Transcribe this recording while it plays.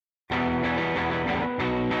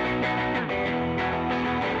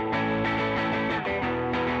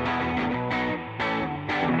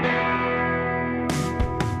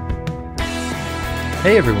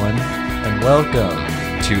Hey everyone, and welcome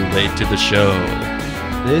to Late to the Show.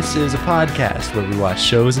 This is a podcast where we watch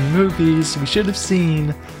shows and movies we should have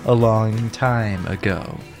seen a long time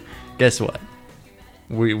ago. Guess what?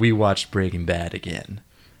 We watched Breaking Bad again.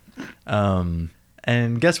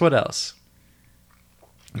 And guess what else?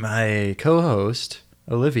 My co-host,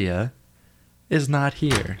 Olivia, is not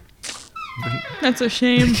here. That's a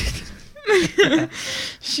shame.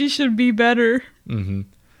 She should be better. Mm-hmm.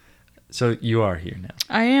 So you are here now.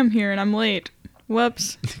 I am here and I'm late.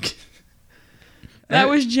 Whoops. That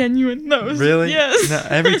was genuine. That was really? Yes. No,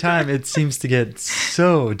 every time it seems to get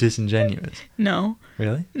so disingenuous. No.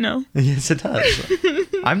 Really? No. Yes, it does.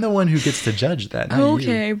 I'm the one who gets to judge that. Not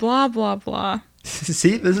Okay, you. blah, blah, blah.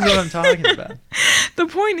 See, this is what I'm talking about. The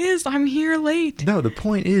point is, I'm here late. No, the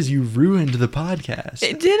point is you ruined the podcast.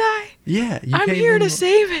 Did I? Yeah. I'm here to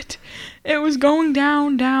save it. It was going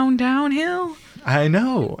downhill. I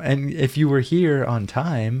know. And if you were here on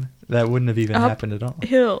time, that wouldn't have even happened at all.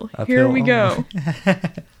 Uphill. Here we go.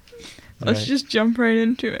 Let's just jump right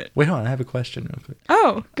into it. Wait, hold on. I have a question real quick.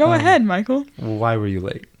 Oh, go ahead, Michael. Why were you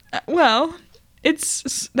late? Well,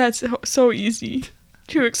 that's so easy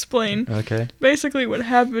to explain. Okay. Basically, what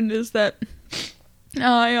happened is that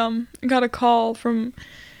I got a call from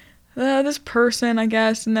this person, I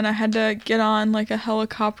guess, and then I had to get on like a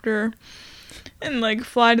helicopter and like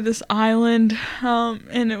fly to this island,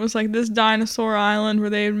 and it was like this dinosaur island where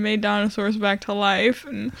they had made dinosaurs back to life,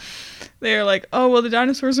 and they were like, oh well, the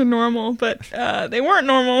dinosaurs are normal, but they weren't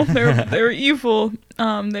normal. They were evil.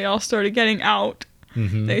 They all started getting out.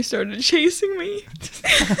 Mm-hmm. They started chasing me.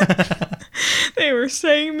 They were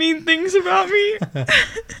saying mean things about me.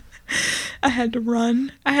 I had to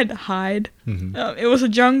run. I had to hide. Mm-hmm. It was a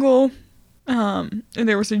jungle. And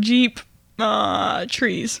there was a jeep.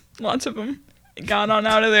 Trees. Lots of them. Got on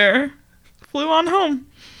out of there. Flew on home.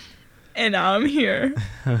 And now I'm here.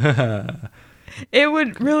 It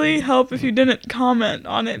would really help if you didn't comment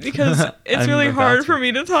on it because it's really hard for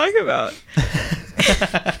me to talk about.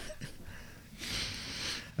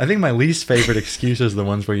 I think my least favorite excuse is the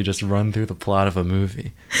ones where you just run through the plot of a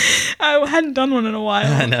movie. I hadn't done one in a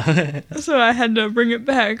while. I know. So I had to bring it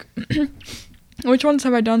back. Which ones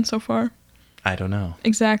have I done so far? I don't know.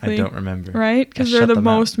 Exactly. I don't remember. Right? Because they're the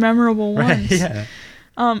most memorable ones. Right, yeah.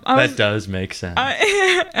 That does make sense. I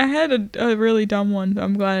had a really dumb one that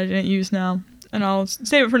I'm glad I didn't use now. And I'll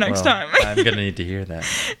save it for next time. I'm going to need to hear that.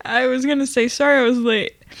 I was going to say, sorry I was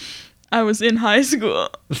late. I was in high school.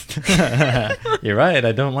 You're right.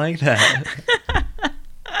 I don't like that.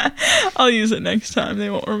 I'll use it next time.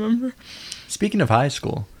 They won't remember. Speaking of high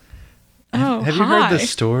school, have you hi. heard the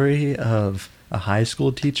story of a high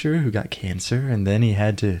school teacher who got cancer and then he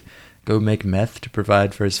had to go make meth to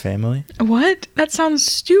provide for his family? What? That sounds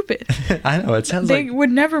stupid. I know. It sounds They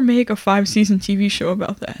would never make a 5-season TV show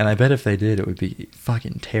about that. And I bet if they did, it would be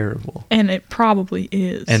fucking terrible. And it probably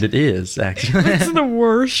is. And it is, actually. It's the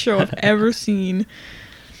worst show I've ever seen.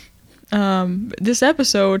 This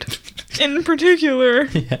episode, in particular,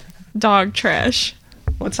 dog trash.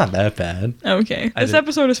 Well, it's not that bad. Okay. This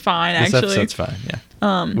episode is fine, actually. This episode's fine, yeah.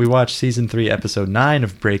 We watched season 3, episode 9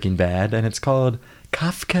 of Breaking Bad, and it's called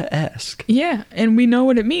Kafkaesque. Yeah, and we know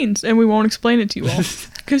what it means, and we won't explain it to you all.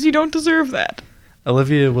 Because you don't deserve that.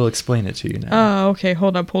 Olivia will explain it to you now. Okay,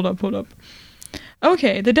 hold up.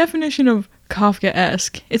 Okay, the definition of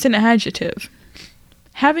Kafkaesque, it's an adjective.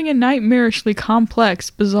 Having a nightmarishly complex,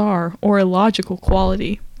 bizarre, or illogical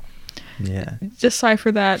quality. Yeah.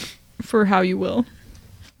 Decipher that for how you will.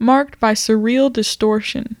 Marked by surreal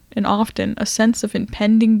distortion, and often a sense of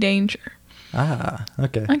impending danger. Ah,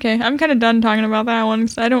 okay. Okay, I'm kind of done talking about that one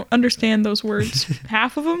because I don't understand those words.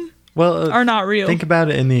 Half of them are not real. Think about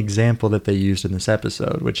it in the example that they used in this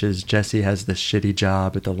episode, which is Jesse has this shitty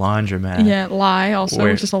job at the laundromat. Yeah, lie also,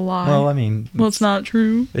 which is a lie. Well, I mean... Well, it's not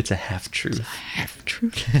true. It's a half-truth. It's a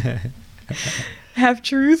half-truth.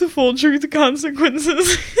 Half-truth, full truth,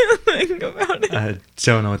 consequences. Think about it. I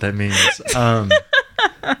don't know what that means.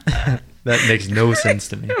 That makes no sense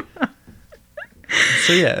to me.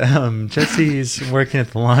 So yeah, Jesse's working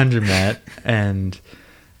at the laundromat, and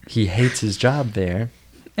he hates his job there.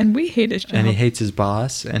 And we hate his job. And he hates his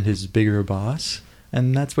boss and his bigger boss.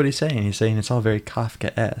 And that's what he's saying. He's saying it's all very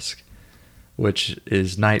Kafkaesque, which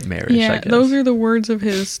is nightmarish, I guess. Those are the words of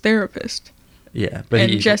his therapist. Yeah. But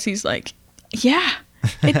and Jesse's like, yeah,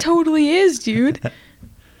 it totally is, dude.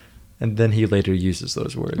 And then he later uses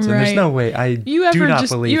those words. And there's no way You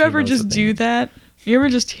ever just do that? You ever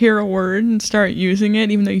just hear a word and start using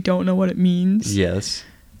it even though you don't know what it means? Yes.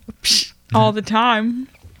 All the time.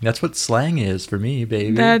 That's what slang is for me,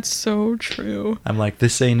 baby. That's so true. I'm like,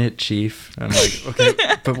 this ain't it, chief. I'm like, okay,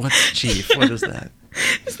 but what's chief? What is that?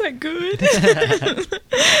 Is that good?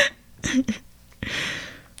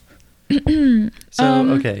 So,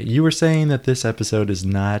 okay, you were saying that this episode is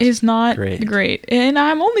not great. And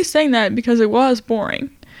I'm only saying that because it was boring.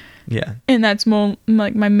 Yeah. And that's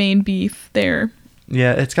like my main beef there.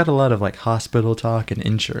 Yeah, it's got a lot of like hospital talk and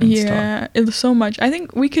insurance talk. Yeah, it's so much. I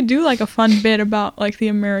think we could do like a fun bit about like the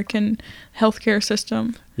American healthcare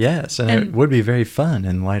system. Yes, and it would be very fun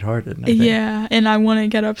and lighthearted. I think. Yeah, and I want to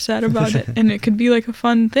get upset about it, and it could be like a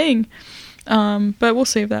fun thing. But we'll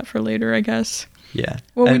save that for later, I guess. Yeah.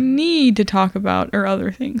 What we need to talk about are other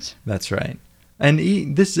things. That's right.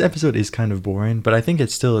 And this episode is kind of boring, but I think it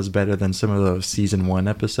still is better than some of those season 1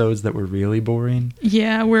 episodes that were really boring.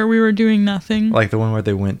 Yeah, where we were doing nothing. Like the one where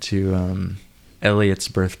they went to Elliot's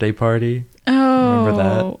birthday party. Oh, remember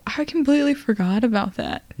that? I completely forgot about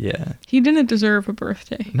that. Yeah. He didn't deserve a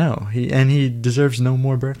birthday. No, he deserves no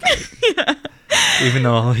more birthdays. Yeah. Even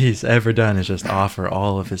though all he's ever done is just offer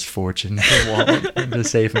all of his fortune to Walt to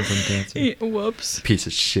save him from cancer. Whoops. Piece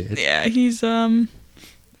of shit. Yeah, he's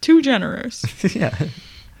too generous. Yeah.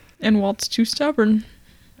 And Walt's too stubborn.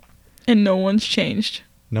 And no one's changed.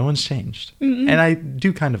 No one's changed. Mm-mm. And I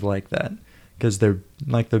do kind of like that. Because they're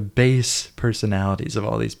like the base personalities of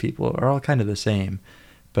all these people are all kind of the same.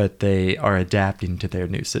 But they are adapting to their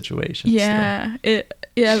new situations. Yeah.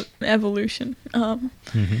 Evolution.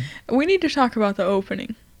 We need to talk about the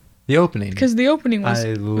opening. The opening. Because the opening was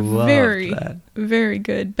very, that. very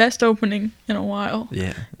good. Best opening in a while.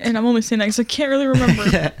 Yeah. And I'm only saying that because I can't really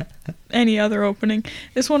remember any other opening.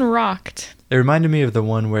 This one rocked. It reminded me of the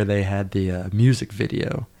one where they had the music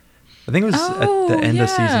video. I think it was at the end of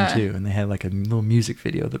season 2, and they had like a little music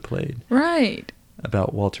video that played. Right.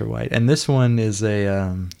 About Walter White. And this one is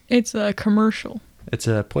it's a commercial. It's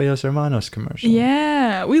a Pollos Hermanos commercial.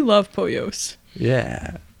 Yeah. We love Pollos.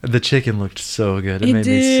 Yeah. The chicken looked so good. It made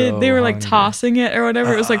did. me so they were like hungry. tossing it or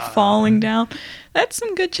whatever. It was like falling down. That's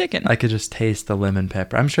some good chicken. I could just taste the lemon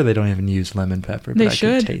pepper. I'm sure they don't even use lemon pepper, but They I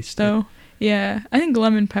should, could taste though. it. Yeah. I think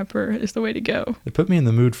lemon pepper is the way to go. It put me in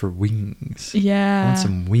the mood for wings. Yeah. I want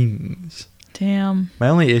some wings. Damn. My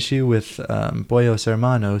only issue with Pollos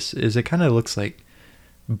Hermanos is it kind of looks like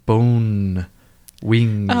bone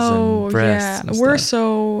wings and breasts. Yeah. And We're stuff.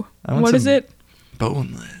 so. I want What is some it?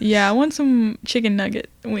 Boneless. Yeah, I want some chicken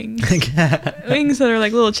nugget wings. Wings that are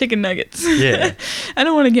like little chicken nuggets. Yeah. I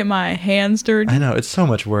don't want to get my hands dirty. I know, it's so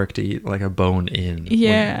much work to eat like a bone-in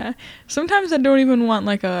Yeah. wing. Sometimes I don't even want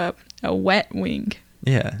like a wet wing.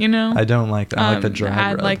 Yeah. You know? I don't like that. I like the dry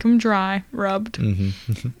I'd rub. like them dry, rubbed.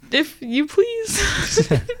 Mm-hmm. If you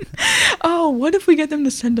please. Oh, what if we get them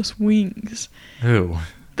to send us wings? Who?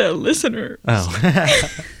 The listeners.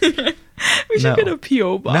 Oh. We should get a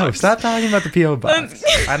P.O. box. No, stop talking about the P.O. box.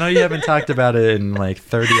 I know you haven't talked about it in like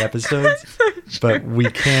 30 episodes, but we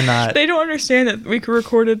cannot. They don't understand that we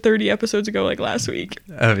recorded 30 episodes ago, like last week.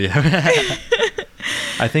 Oh, yeah.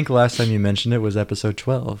 I think last time you mentioned it was episode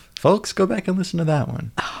 12. Folks, go back and listen to that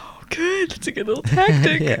one. Oh, good. That's a good little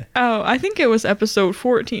tactic. Yeah. Oh, I think it was episode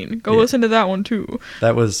 14. Go listen to that one, too.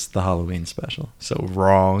 That was the Halloween special. So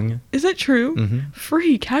wrong. Is that true? Mm-hmm.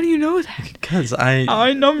 Freak. How do you know that? Because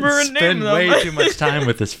I number and name spend them. way too much time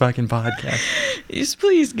with this fucking podcast.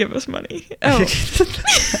 Please give us money. Oh.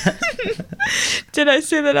 Did I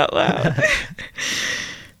say that out loud?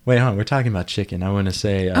 Wait, hold on. We're talking about chicken. I want to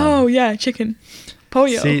say... oh, yeah. Chicken. Pollo.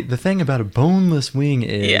 See, the thing about a boneless wing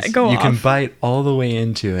is you can bite all the way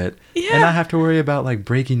into it and not have to worry about like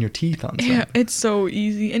breaking your teeth on something. Yeah, it's so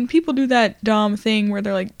easy. And people do that dumb thing where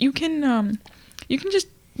they're like, you can just,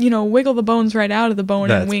 wiggle the bones right out of the bone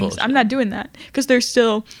and wings. Bullshit. I'm not doing that because there's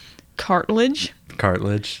still cartilage.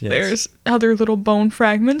 Cartilage, yes. There's other little bone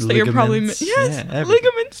fragments that you're probably...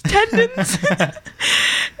 Ligaments, ligaments, tendons.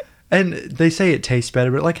 And they say it tastes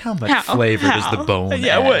better, but like how much flavor does the bone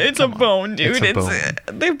Yeah, add? well, it's a bone, dude. It's a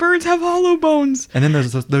bone. The birds have hollow bones. And then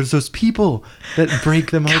there's those people that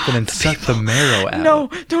break them open and suck the marrow out. No,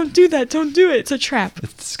 don't do that. Don't do it. It's a trap.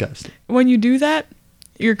 It's disgusting. When you do that,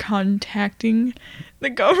 you're contacting the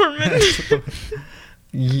government.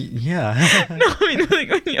 Yeah. No, I mean,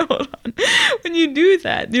 like, hold on. When you do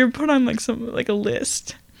that, you're put on like a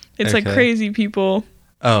list. It's like crazy people.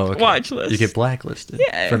 Oh, okay. Watch list. You get blacklisted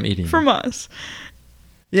from eating. From us.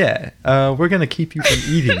 Yeah. We're going to keep you from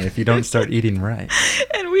eating if you don't start eating right.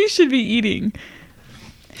 And we should be eating.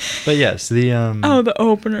 But yes, the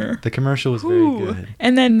opener. The commercial was very good.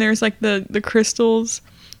 And then there's like the crystals,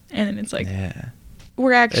 and then it's like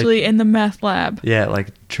we're actually in the meth lab. Yeah, it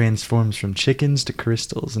like transforms from chickens to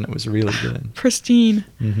crystals, and it was really good. Pristine.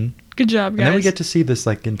 Mm-hmm. Good job, guys. And then we get to see this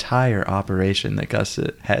like entire operation that Gus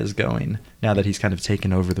has going now that he's kind of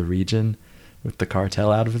taken over the region. with the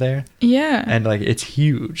cartel out of there. Yeah. And like it's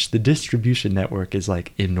huge. The distribution network is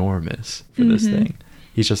like enormous for this thing.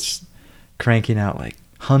 He's just cranking out like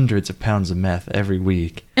hundreds of pounds of meth every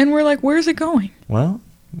week. And we're like, where's it going? Well,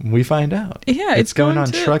 we find out. Yeah, it's going on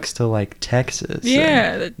to trucks to like Texas.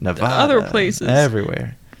 Yeah, Nevada, other places.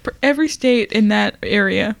 Everywhere. Every state in that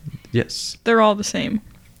area. Yes. They're all the same.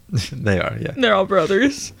 They are, yeah. They're all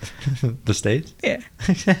brothers. The states? Yeah.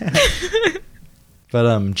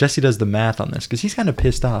 But Jesse does the math on this because he's kind of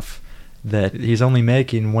pissed off that he's only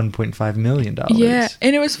making $1.5 million. Yeah,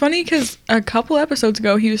 and it was funny because a couple episodes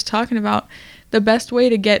ago he was talking about the best way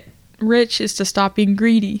to get rich is to stop being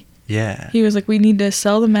greedy. Yeah. He was like, we need to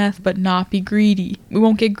sell the meth but not be greedy. We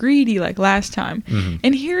won't get greedy like last time. Mm-hmm.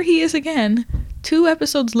 And here he is again, 2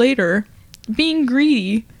 episodes later, being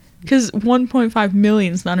greedy because 1.5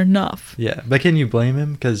 million is not enough. Yeah, but can you blame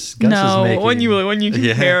him? Because Gus is making... when you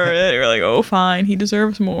compare it, you're like, oh, fine, he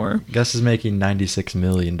deserves more. Gus is making $96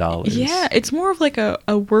 million. Yeah, it's more of like a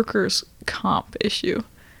workers' comp issue.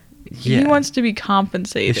 Yeah. He wants to be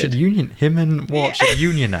compensated. They should him and Walt should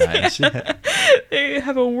unionize. Yeah. They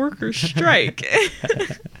have a workers' strike.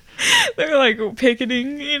 They're like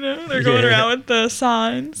picketing, they're going around with the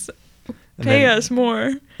signs. Pay us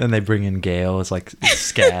more. Then they bring in Gail as like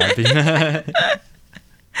scab.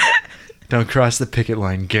 Don't cross the picket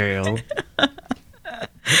line, Gail.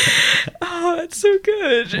 Oh, that's so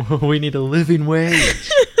good. We need a living wage.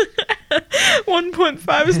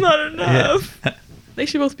 1.5 is not enough. Yeah. They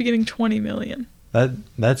should both be getting 20 million.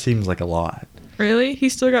 That seems like a lot. Really?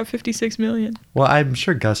 He's still got 56 million. Well, I'm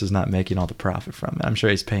sure Gus is not making all the profit from it. I'm sure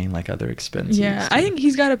he's paying like other expenses. Yeah, I think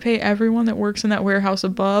he's got to pay everyone that works in that warehouse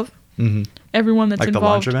above. Mm-hmm. Everyone that's like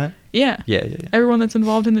involved. Like the laundromat? Yeah. Yeah. Everyone that's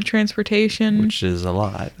involved in the transportation. Which is a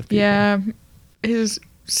lot of people. Yeah. His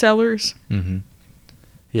sellers. Mm-hmm.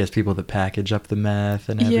 He has people that package up the meth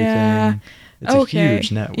and everything. Yeah. It's a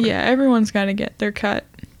huge network. Yeah, everyone's got to get their cut.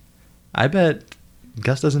 I bet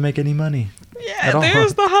Gus doesn't make any money. Yeah,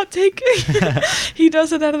 there's the hot take. He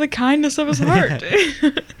does it out of the kindness of his heart.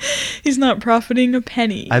 He's not profiting a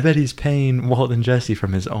penny. I bet he's paying Walt and Jesse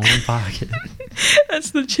from his own pocket.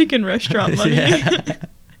 That's the chicken restaurant money. Yeah.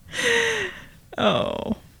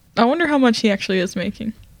 Oh. I wonder how much he actually is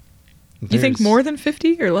making. You think more than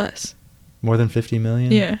 50 or less? More than 50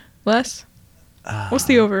 million? Yeah. Less? What's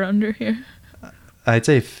the over-under here? I'd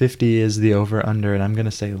say 50 is the over-under, and I'm going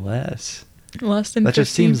to say less. Less than 50? That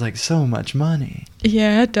just seems like so much money.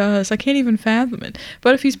 Yeah, it does. I can't even fathom it.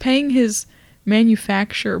 But if he's paying his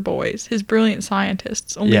manufacturer boys, his brilliant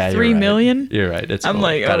scientists, only $3 million. You're right. I'm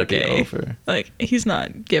like, gotta okay. be over. Like, he's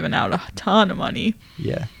not giving out a ton of money.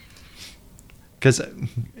 Yeah. Because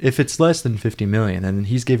if it's less than 50 million, then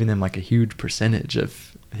he's giving them like a huge percentage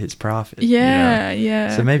of his profit. Yeah,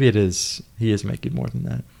 yeah. So maybe he is making more than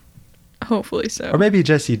that. Hopefully so. Or maybe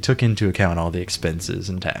Jesse took into account all the expenses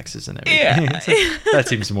and taxes and everything. Yeah. So that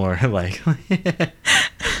seems more likely.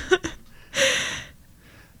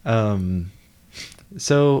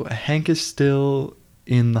 So Hank is still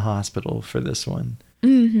in the hospital for this one.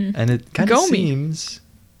 Mm-hmm. And it kind of seems...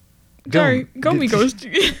 Sorry, Gomi goes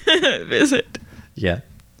to visit. Yeah.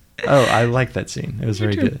 Oh, I like that scene. It was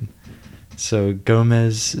very good. So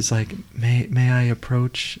Gomez is like, may I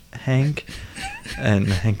approach Hank? And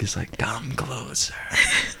Hank is like, come closer.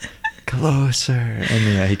 Closer.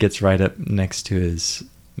 And he gets right up next to his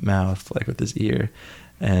mouth, like with his ear.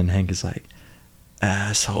 And Hank is like,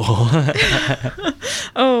 asshole.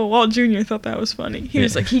 Oh, Walt Jr. thought that was funny. He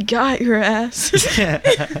was like, he got your ass.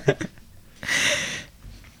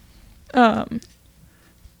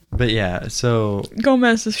 But yeah, so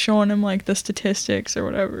Gomez is showing him like the statistics or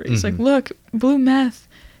whatever. He's like, look, blue meth.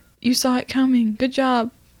 You saw it coming. Good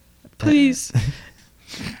job. Please.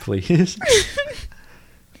 Please.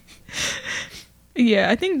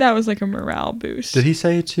 Yeah, I think that was like a morale boost. Did he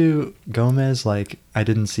say to Gomez, like, I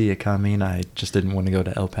didn't see it coming, I just didn't want to go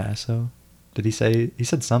to El Paso? Did he say, he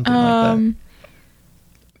said something like that?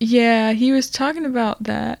 Yeah, he was talking about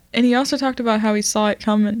that. And he also talked about how he saw it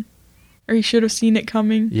coming. Or he should have seen it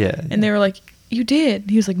coming. Yeah. And they were like, you did.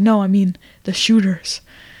 He was like, no, I mean, the shooters.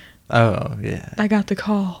 Oh, yeah. I got the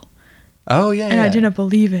call. Oh, yeah, and I didn't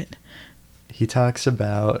believe it. He talks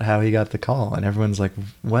about how he got the call, and everyone's like,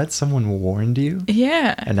 what? Someone warned you?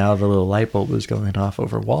 Yeah. And now the little light bulb was going off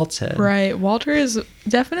over Walt's head. Right. Walter is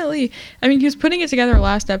definitely... I mean, he was putting it together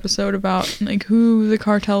last episode about, like, who the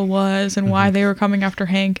cartel was and why they were coming after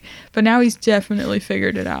Hank. But now he's definitely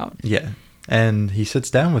figured it out. Yeah. And he sits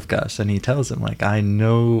down with Gus, and he tells him, like, I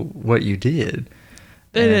know what you did.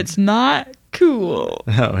 And it's not cool.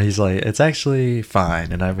 No, he's like, it's actually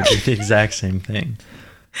fine, and I would do the exact same thing.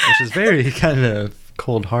 Which is very kind of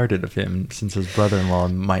cold-hearted of him, since his brother-in-law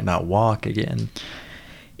might not walk again.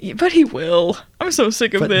 Yeah, but he will. I'm so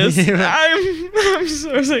sick of this. I'm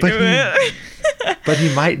so sick of it. But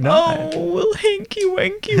he might not. Oh, will Hanky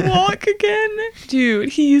Wanky walk again? Dude,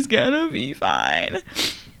 he's gonna be fine.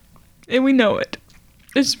 And we know it.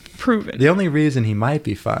 It's proven. The only reason he might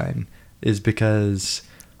be fine is because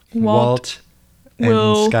Walt and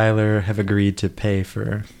Skylar have agreed to pay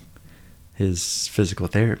for his physical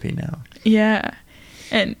therapy now. Yeah.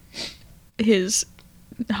 And his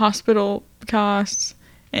hospital costs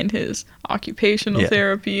and his occupational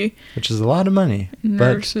therapy. Which is a lot of money.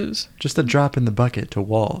 Nurses. But just a drop in the bucket to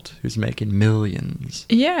Walt, who's making millions.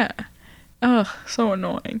 Yeah. Ugh, so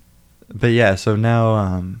annoying. But yeah, so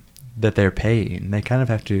now that they're paying, they kind of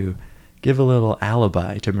have to give a little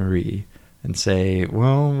alibi to Marie and say,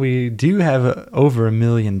 well, we do have over $1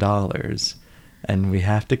 million, and we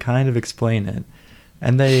have to kind of explain it.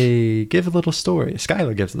 And they give a little story.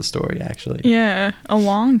 Skylar gives the story, actually. Yeah, a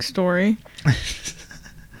long story.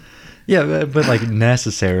 Yeah, but like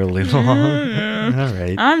necessarily long. Yeah. All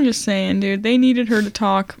right. I'm just saying, dude, they needed her to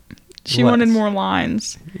talk. She wanted more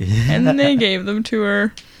lines. Yeah. And they gave them to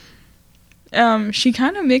her. She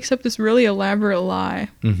kind of makes up this really elaborate lie.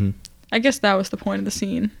 Mm-hmm. I guess that was the point of the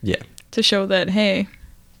scene. Yeah. To show that, hey,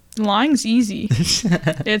 lying's easy.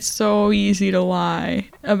 It's so easy to lie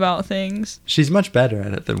about things. She's much better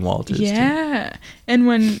at it than Walt is. Yeah. And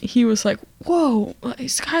when he was like, whoa,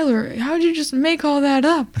 Skylar, how'd you just make all that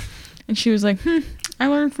up? And she was like, I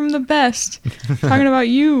learned from the best. Talking about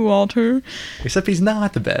you, Walter. Except he's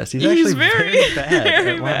not the best. He's actually very bad.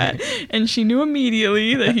 Very bad. And she knew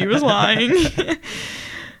immediately that he was lying.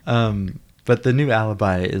 But the new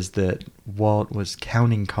alibi is that Walt was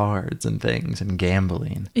counting cards and things and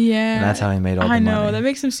gambling. Yeah. And that's how he made all the money. I know. That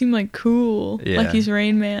makes him seem like cool. Yeah. Like he's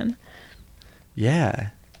Rain Man. Yeah.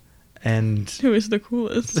 And... who is the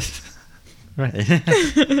coolest. Right.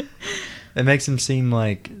 It makes him seem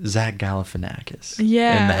like Zach Galifianakis.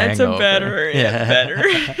 Yeah, that's a better. Yeah, better.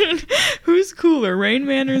 Who's cooler, Rain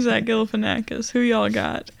Man or Zach Galifianakis? Who y'all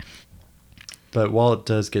got? But Walt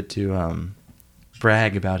does get to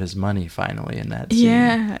brag about his money finally in that scene.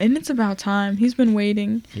 Yeah, and it's about time. He's been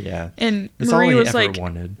waiting. Yeah. And it's Marie all he was ever like,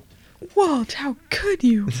 wanted. Walt, how could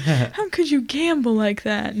you? How could you gamble like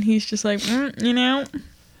that? And he's just like, yeah.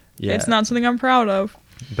 It's not something I'm proud of.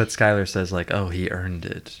 But Skylar says, like, oh, he earned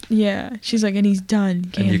it. Yeah. She's like, and he's done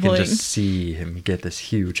gambling. And you can just see him get this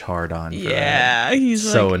huge hard-on for yeah, it. He's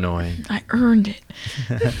so like, annoying. I earned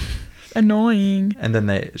it. Annoying. And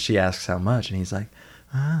then she asks how much, and he's like,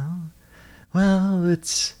 oh, well,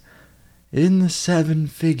 it's in the 7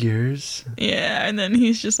 figures. Yeah, and then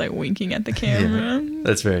he's just like winking at the camera. Yeah,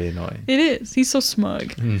 that's very annoying. It is. He's so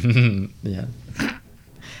smug. Yeah.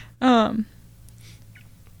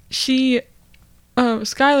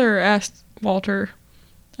 Skylar asked Walter,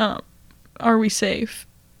 are we safe?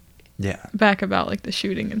 Yeah. Back about like the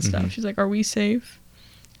shooting and stuff. Mm-hmm. She's like, are we safe?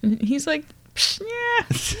 And he's like,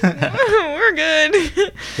 yeah, we're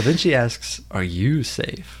good. But then she asks, are you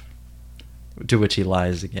safe? To which he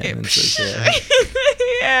lies again and says, yeah.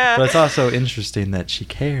 Yeah. But it's also interesting that she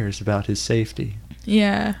cares about his safety.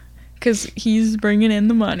 Yeah, because he's bringing in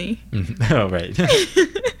the money. Mm-hmm. Oh, right.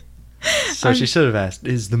 So she should have asked,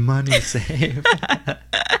 is the money safe?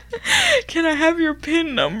 Can I have your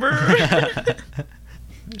PIN number?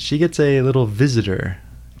 She gets a little visitor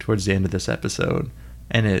towards the end of this episode,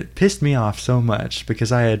 and it pissed me off so much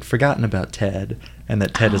because I had forgotten about Ted and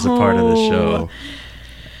that Ted is a part of the show.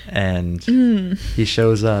 And he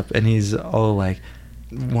shows up and he's all like,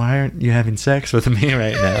 why aren't you having sex with me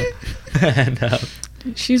right now?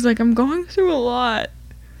 And she's like, I'm going through a lot.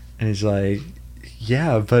 And he's like,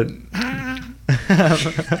 yeah, but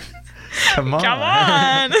come on.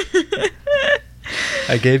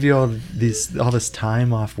 I gave you all this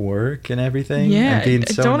time off work and everything. Yeah, and being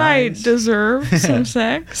so don't nice. I deserve some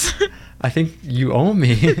sex? I think you owe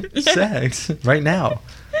me sex right now.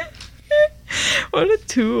 What a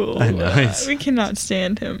tool. I know. We cannot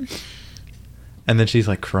stand him. And then she's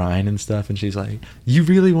like crying and stuff, and she's like, you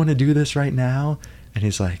really want to do this right now? And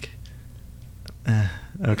he's like,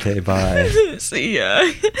 okay, bye. See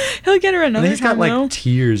ya. He'll get her another and he's got like though.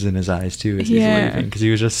 Tears in his eyes too as he's leaving because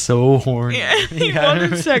he was just so horny. Yeah, he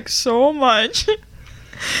wanted sex so much.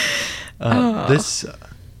 I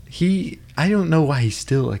don't know why he's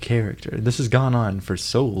still a character. This has gone on for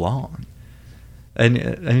so long,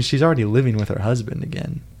 and she's already living with her husband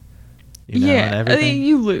again. You know, yeah, and everything.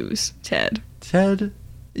 You lose, Ted. Ted,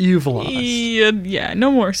 you've lost. Yeah,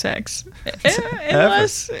 no more sex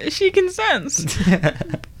unless she consents.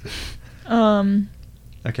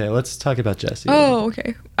 Okay, let's talk about Jesse. Oh,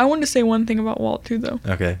 okay. I wanted to say one thing about Walt too, though.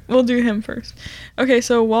 Okay. We'll do him first. Okay,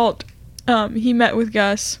 so Walt, he met with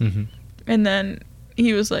Gus, and then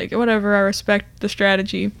he was like, whatever, I respect the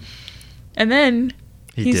strategy. And then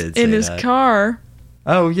he's in his car.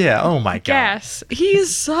 Oh, yeah. Oh, my God. Gas.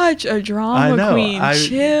 He's such a drama queen.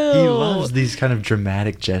 Chill. He loves these kind of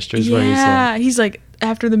dramatic gestures where he's like,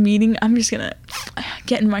 after the meeting, I'm just going to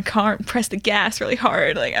get in my car and press the gas really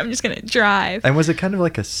hard. Like, I'm just going to drive. And was it kind of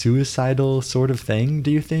like a suicidal sort of thing, do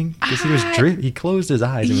you think? Because he closed his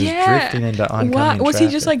eyes and was drifting into oncoming traffic. Was he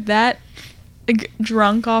just like that,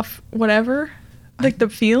 drunk off whatever? Like the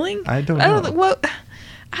feeling? I don't know.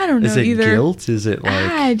 I don't know either. Is it guilt? Is it like...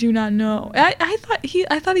 I do not know. I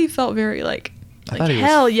thought he felt very like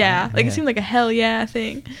hell yeah. Like it seemed like a hell yeah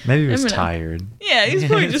thing. Maybe he was tired. Yeah, he's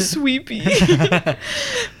probably just sleepy.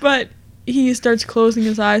 But he starts closing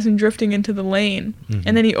his eyes and drifting into the lane.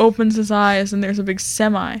 And then he opens his eyes and there's a big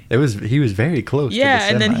semi. He was very close to the semi.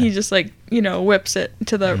 And then he just like, whips it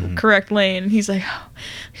to the correct lane. And he's like,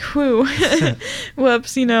 whew,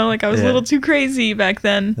 whoops, like I was a little too crazy back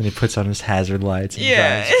then. Then he puts on his hazard lights and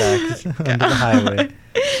drives back onto the highway.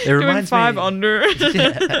 It reminds Doing 5 under.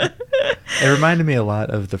 It reminded me a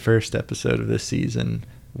lot of the first episode of this season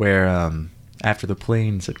where after the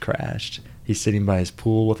planes had crashed, he's sitting by his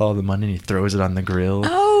pool with all the money and he throws it on the grill.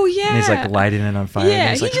 Oh, yeah. And he's like lighting it on fire. Yeah,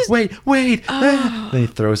 and he's like, wait. Then he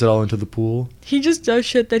throws it all into the pool. He just does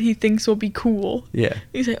shit that he thinks will be cool. Yeah.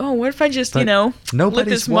 He's like, oh, what if I just, lit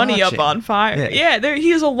this money up on fire? Yeah,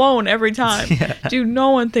 he is alone every time. Yeah. Dude, no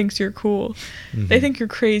one thinks you're cool. They think you're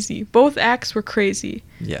crazy. Both acts were crazy.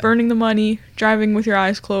 Yeah. Burning the money, driving with your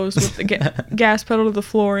eyes closed with the gas pedal to the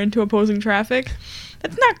floor into opposing traffic.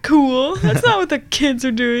 That's not cool. That's not what the kids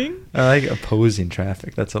are doing. I like opposing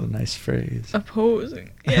traffic. That's a nice phrase. Opposing.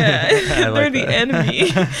 Yeah. They're the enemy.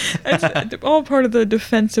 That's all part of the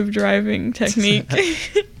defensive driving technique.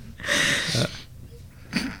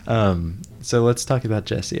 So let's talk about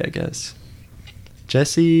Jesse, I guess.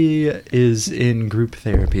 Jesse is in group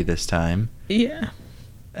therapy this time. Yeah.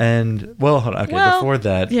 And, hold on. Okay, before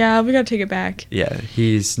that... Yeah, we gotta take it back. Yeah,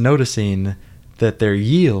 he's noticing that their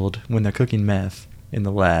yield, when they're cooking meth in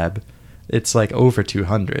the lab, it's like over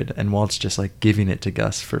 200, and Walt's just like giving it to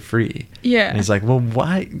Gus for free. Yeah. And he's like, well,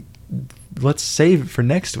 why? Let's save it for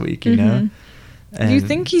next week, you know? And do you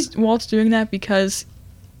think Walt's doing that because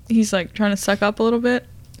he's like trying to suck up a little bit?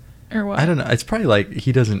 Or what? I don't know. It's probably like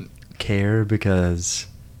he doesn't care because...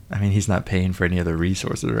 I mean, he's not paying for any other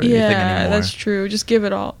resources or anything anymore. Yeah, that's true. Just give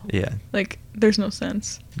it all. Yeah. Like, there's no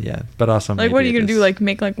sense. Yeah, but also... Like, what are you going to do? Like,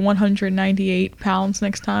 make like 198 pounds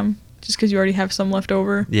next time? Just because you already have some left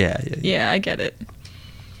over? Yeah. Yeah, I get it.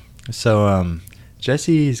 So,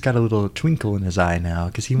 Jesse's got a little twinkle in his eye now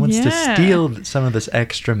because he wants to steal some of this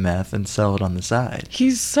extra meth and sell it on the side.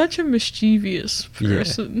 He's such a mischievous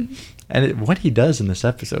person. Yeah. And what he does in this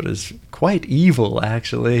episode is quite evil,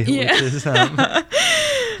 actually. Yeah. Which is,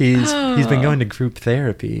 he's been going to group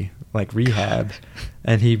therapy, like rehab,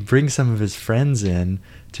 and he brings some of his friends in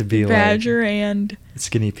to be Badger and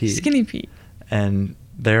Skinny Pete. Skinny Pete. And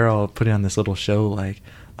they're all putting on this little show like,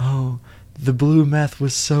 oh, the blue meth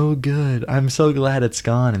was so good. I'm so glad it's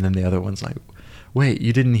gone. And then the other one's like, wait,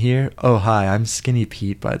 you didn't hear? Oh, hi, I'm Skinny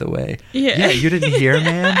Pete, by the way. Yeah, you didn't hear,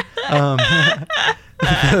 man?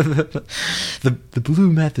 The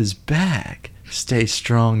blue meth is back. Stay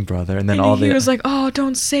strong, brother. And then he was like, oh,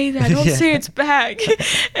 don't say that. Don't say it's back.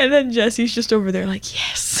 And then Jesse's just over there like,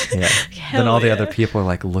 yes. Yeah. Then all the other people are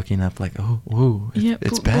like looking up like, oh, whoa,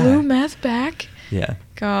 it's back. Blue meth back? Yeah.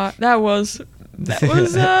 God, that was that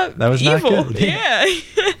was evil. Not good. Yeah.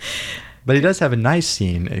 But he does have a nice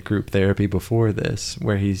scene at group therapy before this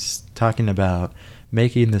where he's talking about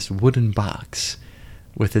making this wooden box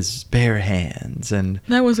with his bare hands, and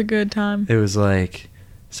that was a good time. It was like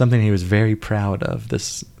something he was very proud of,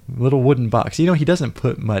 this little wooden box. You know, he doesn't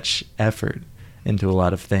put much effort into a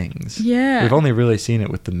lot of things. Yeah. We've only really seen it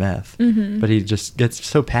with the meth, but he just gets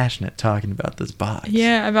so passionate talking about this box.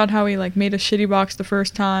 Yeah, about how he like made a shitty box the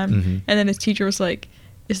first time, and then his teacher was like,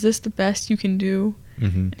 is this the best you can do?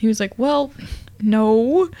 And he was like, well,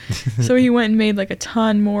 no. So he went and made like a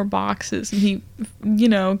ton more boxes, and he,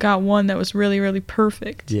 got one that was really, really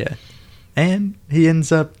perfect. Yeah. And he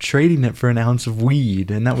ends up trading it for an ounce of weed,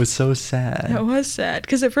 and that was so sad. That was sad,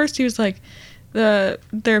 because at first he was like, the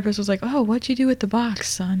therapist was like, oh, what'd you do with the box,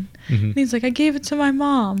 son? And he's like, I gave it to my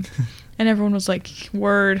mom. And everyone was like,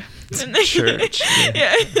 word. Church.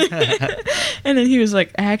 Yeah. And then he was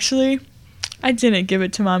like, actually, I didn't give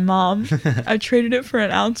it to my mom. I traded it for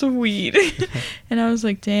an ounce of weed. And I was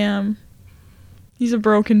like, damn, he's a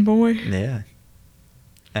broken boy. Yeah.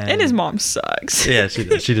 And his mom sucks. Yeah, she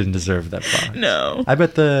didn't deserve that box. No. I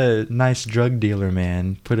bet the nice drug dealer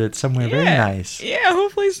man put it somewhere very nice. Yeah,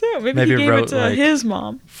 hopefully so. Maybe he gave it to his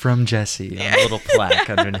mom. From Jesse, on a little plaque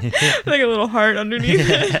underneath. Like a little heart underneath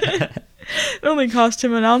it. It only cost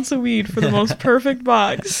him an ounce of weed for the most perfect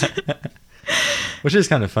box. Which is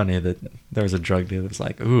kind of funny that there was a drug dealer that's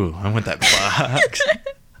like, ooh, I want that box.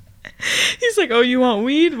 He's like, oh, you want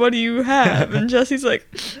weed? What do you have? And Jesse's like,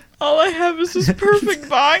 all I have is this perfect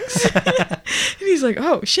box. And he's like,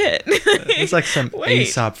 oh, shit. It's like some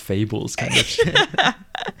Aesop fables kind of shit.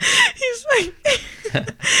 He's like,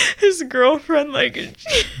 his girlfriend, like,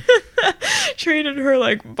 traded her,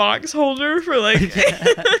 like, box holder for, like,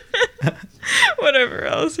 whatever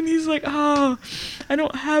else. And he's like, oh, I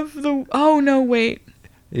don't have the, oh, no, wait.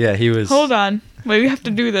 Yeah, he was. Hold on. Wait, we have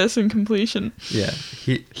to do this in completion. Yeah.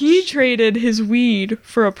 He traded his weed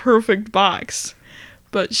for a perfect box.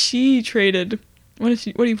 But she traded, what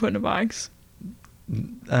do you put in a box?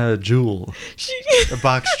 Jewel. A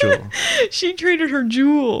box jewel. She traded her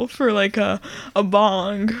jewel for like a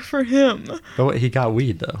bong for him. But he got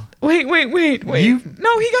weed though. Wait. No, he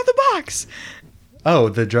got the box. Oh,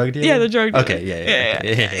 the drug dealer? Yeah, the drug dealer. Okay,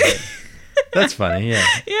 yeah. That's funny, yeah.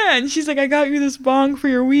 Yeah, and she's like, I got you this bong for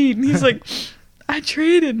your weed. And he's like, I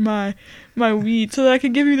traded my weed so that I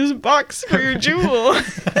could give you this box for your jewel.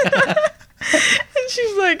 And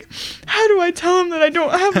she's like, how do I tell him that I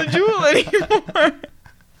don't have the jewel anymore?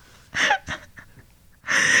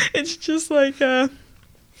 It's just like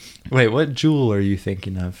Wait, what jewel are you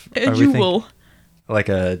thinking of? A jewel. Like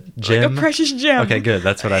a gem? Like a precious gem. Okay, good.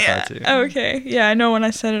 That's what I thought too. Okay. Yeah, I know when I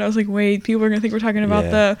said it, I was like, wait, people are going to think we're talking about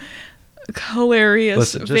the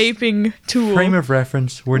hilarious vaping tool. Frame of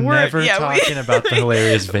reference, we're never talking about the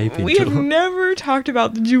hilarious vaping tool. We have never talked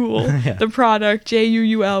about the Juul, the product,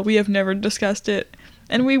 Juul. We have never discussed it,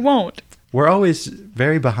 and we won't. We're always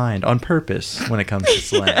very behind on purpose when it comes to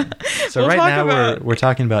slang. So right now we're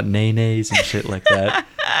talking about nay-nays and shit like that.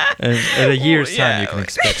 And in a year's time, you can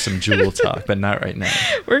expect some Juul talk, but not right now.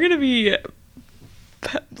 We're going to be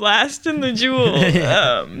blasting the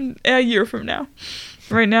Juul a year from now.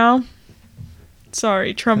 Right now,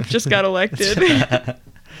 sorry, Trump just got elected.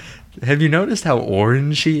 Have you noticed how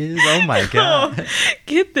orange he is? Oh my god. Oh,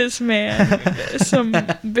 get this man some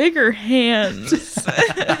bigger hands.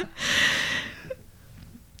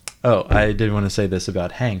 Oh, I did want to say this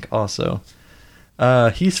about Hank also.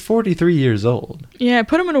 He's 43 years old. Yeah,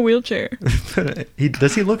 put him in a wheelchair.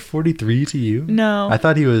 Does he look 43 to you? No. I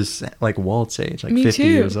thought he was like Walt's age, like 50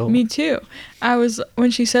 years old. Me too.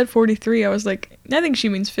 When she said 43, I was like, I think she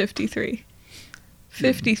means 53.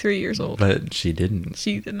 53 years old. But she didn't.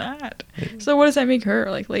 She did not. So what does that make her?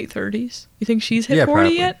 Like late 30s? You think she's hit 40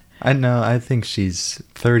 probably. yet? I know. I think she's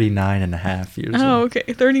 39 and a half years old. Oh, okay.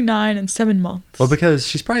 39 and 7 months. Well, because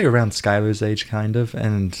she's probably around Skylar's age, kind of.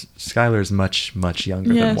 And Skylar's much, much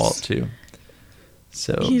younger than Walt, too.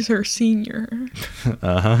 So he's her senior.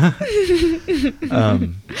 Uh-huh.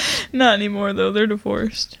 Not anymore, though. They're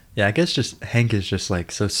divorced. Yeah, I guess just Hank is just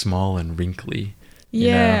like so small and wrinkly.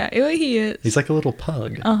 Yeah, he is. He's like a little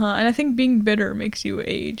pug. And I think being bitter makes you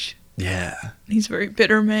age. Yeah. He's a very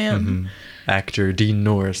bitter man. Mm-hmm. Actor Dean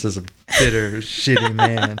Norris is a bitter, shitty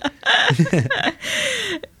man.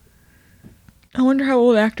 I wonder how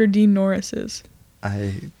old actor Dean Norris is.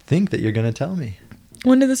 I think that you're going to tell me.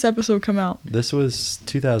 When did this episode come out? This was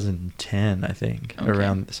 2010, I think.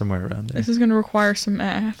 Okay. Somewhere around there. This is going to require some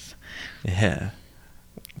math. Yeah.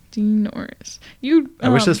 Dean Norris. I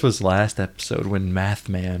wish this was last episode when Math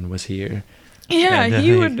Man was here. Yeah,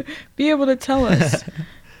 he would be able to tell us.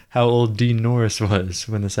 How old Dean Norris was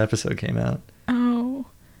when this episode came out. Oh.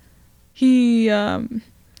 He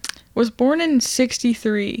was born in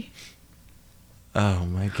 1963. Oh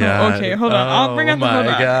my god. Okay, hold on. I'll bring up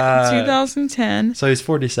the 2010. So he's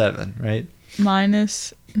 47, right?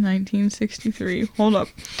 Minus 1963. Hold up.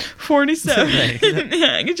 47.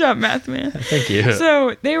 Yeah, good job, math man. Thank you.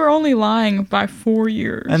 So they were only lying by 4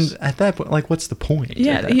 years. And at that point, like, what's the point?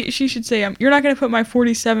 Yeah, she should say, you're not going to put my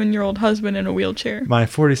 47-year-old husband in a wheelchair. My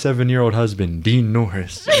 47-year-old husband, Dean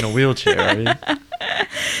Norris, in a wheelchair, right?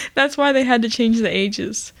 That's why they had to change the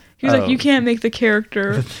ages. He was like, you can't make the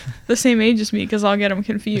character the same age as me because I'll get him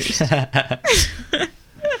confused.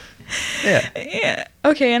 Yeah.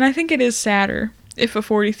 Okay, and I think it is sadder if a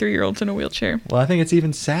 43-year-old's in a wheelchair. Well, I think it's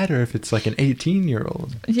even sadder if it's like an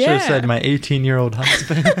 18-year-old. Yeah. Should have said my 18-year-old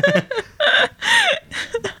husband.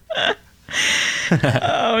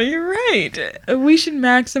 Oh, you're right. We should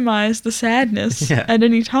maximize the sadness at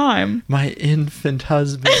any time. My infant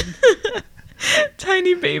husband.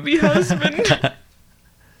 Tiny baby husband.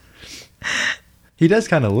 He does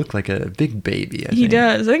kind of look like a big baby, I think. He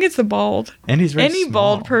does. I think it's the bald. And he's very Any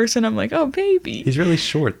small. bald person, I'm like, oh, baby. He's really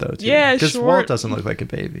short, though, too. Yeah, Because short. Walt doesn't look like a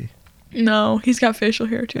baby. No, he's got facial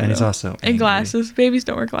hair, too. And he's though. also And angry. glasses. Babies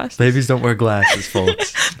don't wear glasses. Babies don't wear glasses,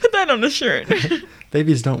 folks. Put that on a shirt.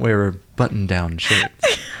 Babies don't wear button-down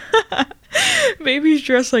shirts. Babies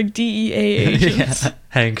dress like DEA agents. Yeah.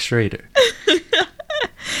 Hank Schrader.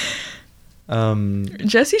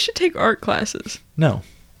 Jesse should take art classes. No.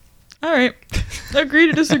 All right. Agree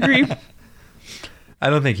to disagree. I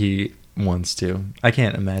don't think he wants to. I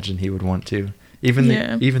can't imagine he would want to.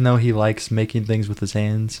 Yeah. Even though he likes making things with his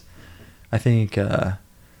hands, I think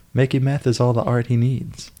making meth is all the art he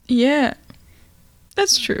needs. Yeah.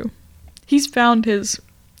 That's true. He's found his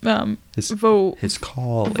His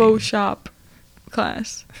calling. Vo shop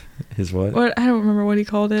class. His what? What I don't remember what he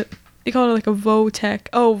called it. He called it like a Votech.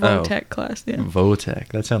 Oh, Votech class. Yeah. Votech.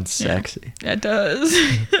 That sounds Yeah. sexy. It does.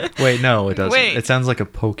 Wait, no, it doesn't. Wait. It sounds like a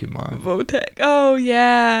Pokemon. Votech. Oh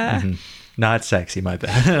yeah. Mhm. Not sexy, my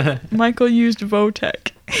bad. Michael used Votech.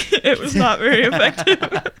 It was not very effective.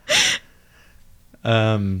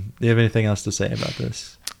 Do you have anything else to say about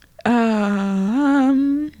this?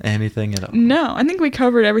 Anything at all? No, I think we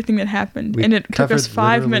covered everything that happened, We and it took us covered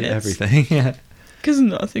 5 literally minutes. Everything. Yeah. Because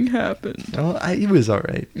nothing happened. Well, it was all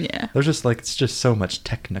right. Yeah. There's just it's just so much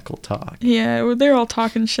technical talk. Yeah, they're all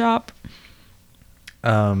talking shop.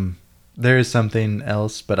 There is something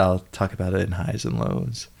else, but I'll talk about it in highs and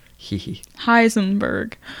lows. Hee.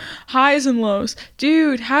 Heisenberg. Highs and lows.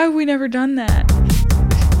 Dude, how have we never done that?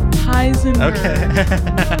 Heisenberg.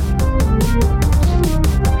 Okay.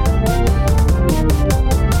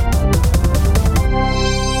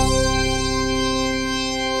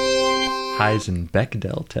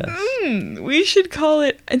 Heisenbechdel test. We should call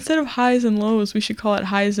it, instead of highs and lows, we should call it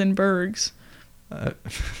Heisenbergs.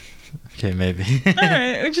 Okay, maybe.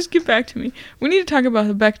 Alright, just get back to me. We need to talk about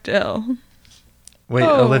the Bechdel. Wait,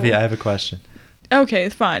 Oh. Olivia, I have a question. Okay,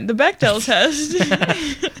 fine. The Bechdel test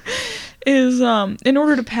is, in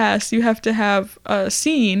order to pass, you have to have a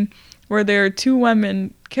scene where there are two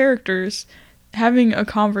women characters having a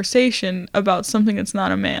conversation about something that's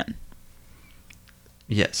not a man.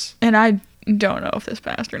 Yes. And I don't know if this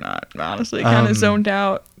passed or not, honestly. Kind of zoned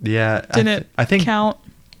out. Yeah. Didn't I think count.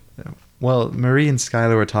 Well, Marie and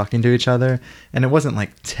Skylar were talking to each other, and it wasn't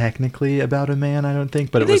like technically about a man, I don't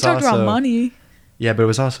think, but it They was talked also about money. Yeah, but it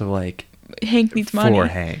was also like Hank needs money. for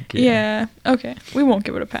Hank. Yeah. Okay. We won't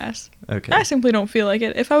give it a pass. Okay. I simply don't feel like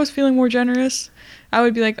it. If I was feeling more generous, I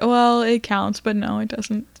would be like, oh, well, it counts, but no, it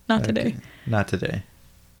doesn't. Not today. Okay. Not today.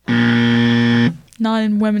 Not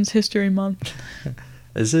in Women's History Month.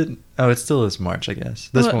 Is it? Oh, it still is March, I guess.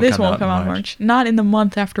 This This won't come out in March. Not in the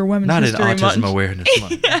month after Women's Not in History Autism Month. Awareness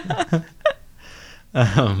Month.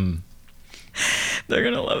 They're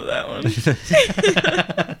gonna love that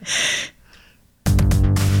one.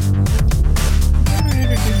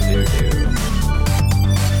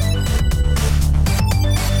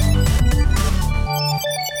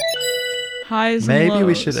 Highs and Maybe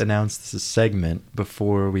we lows. should announce this segment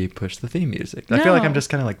before we push the theme music. I feel like I'm No. just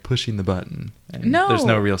kind of like pushing the button. And No. There's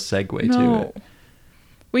no real segue to No, it.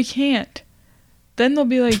 we can't. Then they'll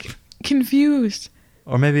be like confused.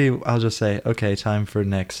 Or maybe I'll just say, okay, time for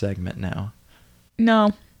next segment now.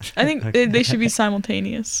 No, I think Okay. they should be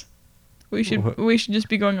simultaneous. We should What? just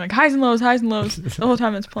be going like highs and lows the whole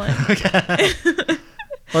time it's playing. Okay.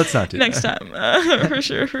 Let's not do Next that. time, for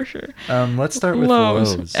sure. Let's start with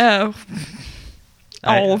lows. lows. Oh,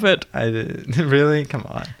 all of it. Really? Come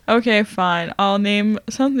on. Okay, fine. I'll name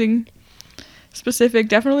something specific.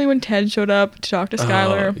 Definitely when Ted showed up to talk to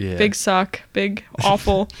Skylar. yeah. Big suck. Big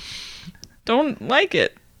awful. Don't like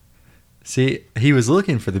it. See, he was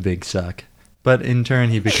looking for the big suck, but in turn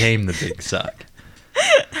he became the big suck.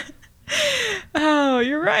 Oh,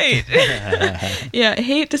 you're right. Yeah,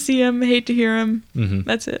 hate to see him, hate to hear him. Mhm.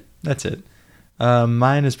 That's it. That's it.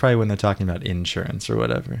 Mine is probably when they're talking about insurance or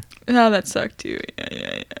whatever. Oh, that sucked too.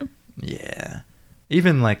 Yeah. Yeah.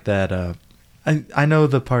 Even like that, I know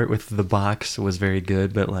the part with the box was very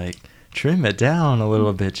good, but like, trim it down a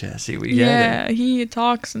little bit, Jesse. We get Yeah, it. he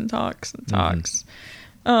talks and talks and talks.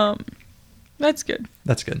 That's good.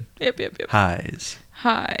 That's good. Yep. Highs.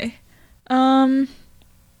 Hi.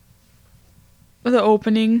 The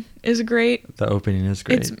opening is great. The opening is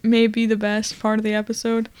great. It's maybe the best part of the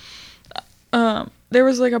episode. There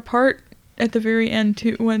was like a part at the very end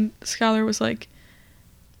too when Skylar was like,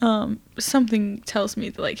 something tells me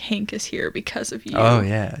that like Hank is here because of you. Oh,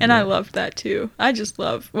 yeah. And yeah. I loved that too. I just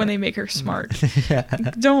love when they make her smart. Yeah.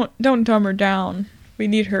 Don't dumb her down. We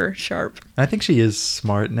need her sharp. I think she is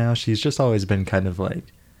smart now. She's just always been kind of like,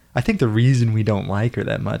 I think the reason we don't like her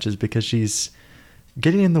that much is because she's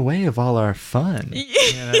getting in the way of all our fun.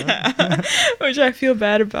 Yeah. Which I feel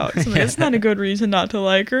bad about. So it's not a good reason not to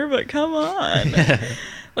like her, but come on. Yeah.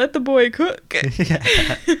 Let the boy cook.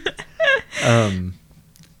 Yeah.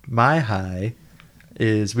 My high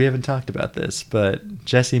is, we haven't talked about this, but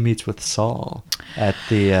Jesse meets with Saul at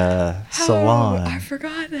the salon. I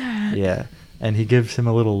forgot that. Yeah. And he gives him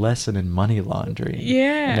a little lesson in money laundering.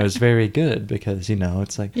 Yeah. And it was very good because, you know,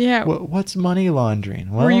 it's like, yeah. What's money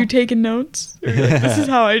laundering? Well, were you taking notes? Or like, this is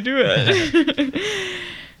how I do it.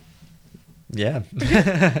 Yeah.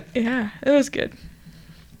 Yeah, it was good.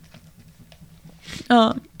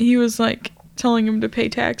 He was like telling him to pay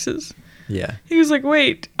taxes. Yeah. He was like,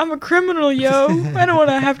 wait, I'm a criminal, yo. I don't want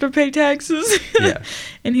to have to pay taxes. Yeah.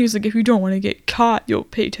 And he was like, if you don't want to get caught, you'll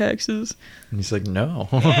pay taxes. And he's like, no.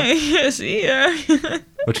 See ya.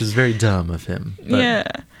 Which is very dumb of him. But, yeah.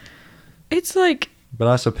 It's like... But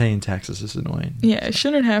also paying taxes is annoying. Yeah, I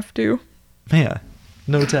shouldn't have to. Yeah.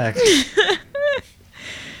 No tax.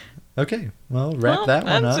 Okay. Well, wrap that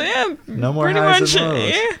one up. Yeah, no more highs and lows.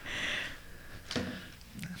 Yeah.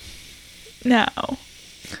 Now...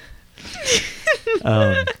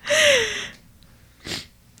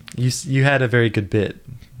 You had a very good bit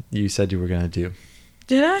you said you were going to do.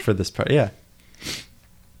 Did I? For this part. Yeah.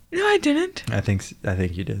 No, I didn't. I think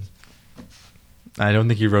you did. I don't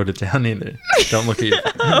think you wrote it down either. Don't look at your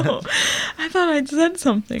No, I thought I'd said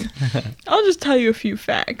something. I'll just tell you a few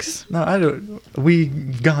facts. No, I don't.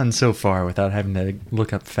 We've gone so far without having to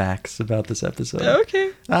look up facts about this episode.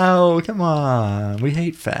 Okay. Oh, come on. We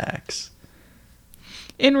hate facts.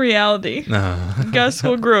 In reality, No. Gus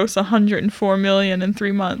will gross $104 million in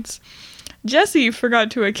 3 months. Jesse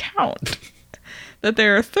forgot to account that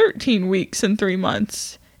there are 13 weeks in 3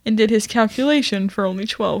 months and did his calculation for only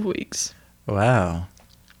 12 weeks. Wow.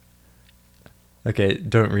 Okay,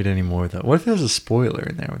 don't read any more, though. What if there's a spoiler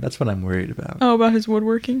in there? That's what I'm worried about. Oh, about his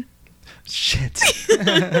woodworking? Shit.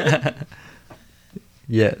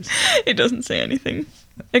 Yes. It doesn't say anything,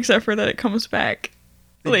 except for that it comes back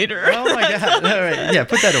later. Oh my god. All right. Yeah,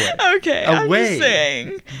 put that away. Okay, Away. I'm just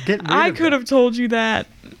saying. Get rid I of could it. have told you that.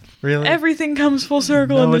 Really? Everything comes full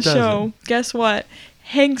circle No, in the it show. doesn't. Guess what?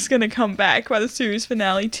 Hank's gonna come back by the series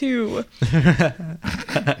finale too.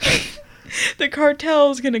 The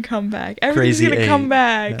cartel's gonna come back. Everything's Crazy gonna come Eight.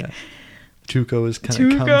 back. Yeah. Tuco is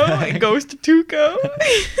gonna come back. It goes to Tuco.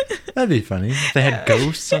 That'd be funny. If they had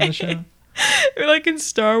ghosts on the show. Or like in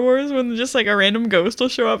Star Wars when just like a random ghost will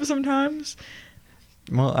show up sometimes.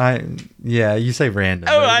 Well, yeah, you say random.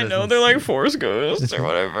 Oh, but it I know. doesn't They're like seem- Force ghosts or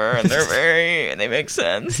whatever, and they make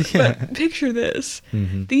sense. Yeah. But picture this.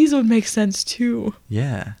 Mhm. These would make sense too.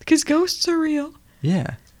 Yeah. Because ghosts are real.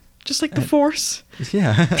 Yeah. Just like the Force.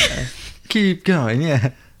 Yeah. Keep going.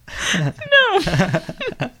 Yeah. No.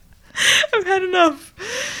 I've had enough.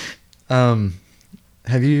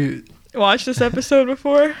 Have you? Watched this episode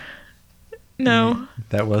before? No.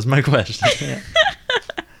 That was my question. Yeah.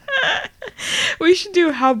 We should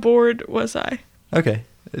do How Bored Was I? Okay.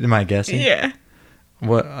 Am I guessing? Yeah.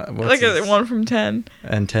 What's Like a his- 1 from 10.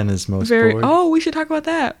 And 10 is most Very. bored. Oh, we should talk about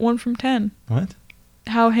that. 1 from 10. What?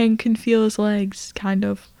 How Hank can feel his legs, kind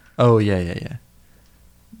of. Oh, yeah.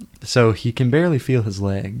 So he can barely feel his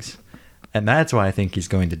legs. And that's why I think he's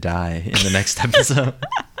going to die in the next episode.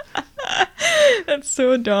 That's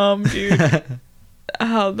so dumb, dude.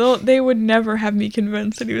 Oh, they would never have me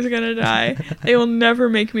convinced that he was gonna die. They will never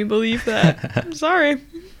make me believe that. I'm sorry.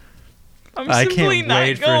 I can't not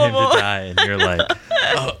wait gullible. for him to die, and you're like,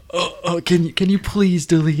 oh, can you please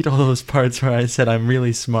delete all those parts where I said I'm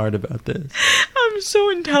really smart about this? I'm so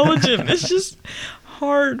intelligent. It's just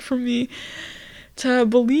hard for me to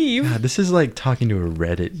believe. God, this is like talking to a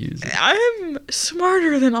Reddit user. I'm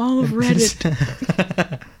smarter than all of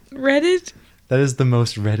Reddit. Reddit? That is the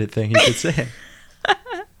most Reddit thing you could say.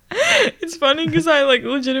 It's funny because I like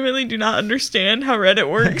legitimately do not understand how Reddit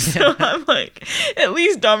works, so I'm like at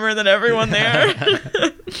least dumber than everyone there.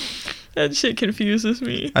 That shit confuses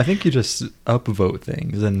me. I think you just upvote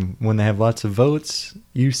things, and when they have lots of votes,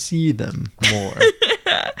 you see them more.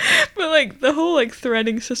 But like the whole like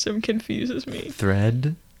threading system confuses me.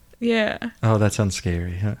 Thread? Yeah. Oh, that sounds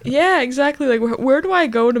scary. Huh? Yeah, exactly. Like where do I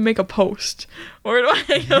go to make a post? Where do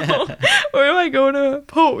I go? Where do I go to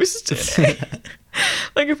post?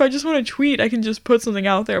 Like if I just want to tweet, I can just put something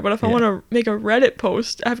out there. But if I want to make a Reddit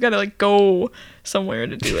post, I've got to like go somewhere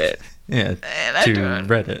to do it. Yeah, And I to don't.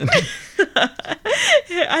 Reddit.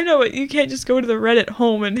 I know, but you can't just go to the Reddit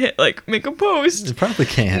home and hit like make a post. You probably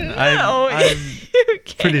can. No, I'm you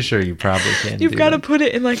can't. pretty sure you probably can. You've do got to that. put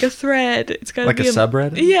it in like a thread. It's got to Like be a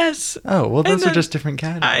subreddit? Yes. Oh, well, And those are then just different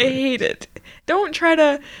categories. I hate it. Don't try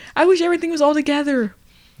to. I wish everything was all together.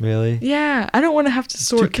 Really? Yeah, I don't want to have to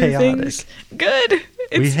sort through things. Good.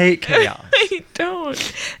 We hate chaos. I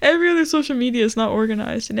don't. Every other social media is not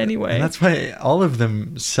organized in any way. And that's why all of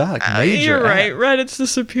them suck. Major You're right. Reddit's the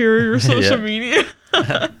superior social media.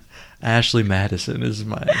 Ashley Madison is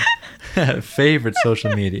my favorite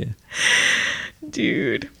social media.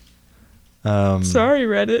 Dude. Sorry,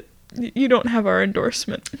 Reddit. You don't have our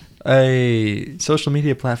endorsement. A social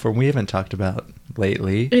media platform we haven't talked about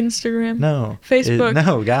lately. Instagram. No. Facebook.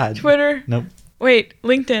 No, God. Twitter. Nope. Wait,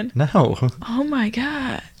 LinkedIn. No. Oh my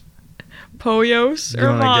God. Poyos You or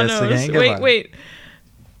wanna guess Monos? again? Come Wait.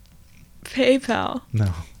 PayPal.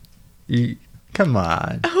 No. Come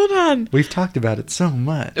on. Hold on. We've talked about it so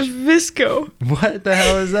much. Visco. What the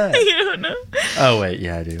hell is that? You don't know? Oh, wait.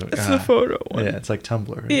 Yeah, I do. It's the photo one. Yeah, it's like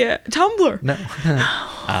Tumblr. Right? Yeah. Tumblr. No.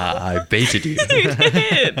 I baited you. You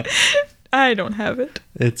did. I don't have it.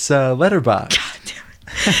 It's Letterboxd. God damn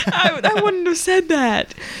it. I wouldn't have said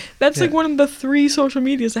that. That's like one of the 3 social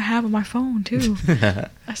medias I have on my phone, too.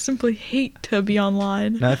 I simply hate to be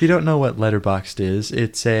online. Now, if you don't know what Letterboxd is,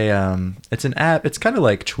 it's an app. It's kind of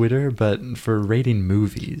like Twitter, but for rating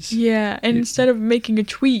movies. Yeah, and instead of making a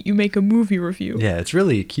tweet, you make a movie review. Yeah, it's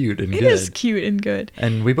really cute and good. It is cute and good.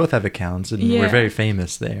 And we both have accounts, and we're very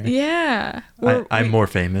famous there. Yeah. I'm more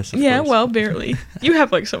famous, of course. Well, barely. You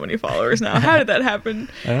have like so many followers now. How did that happen?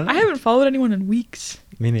 I don't know. I haven't followed anyone in weeks.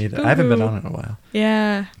 Me neither. Boo-hoo. I haven't been on it in a while.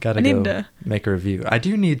 Yeah. Gotta go make a review. I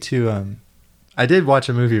do need to, I did watch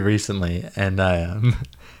a movie recently, and I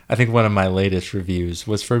think one of my latest reviews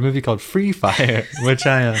was for a movie called Free Fire, which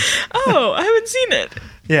I haven't seen it.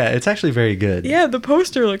 Yeah, it's actually very good. Yeah, the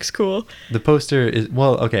poster looks cool. The poster is,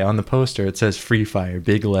 on the poster it says Free Fire,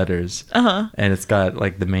 big letters. Uh-huh. And it's got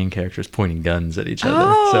like the main characters pointing guns at each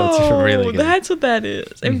other. So it's really good. That's what that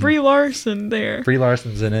is. And Brie Larson there. Brie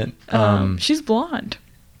Larson's in it. She's blonde.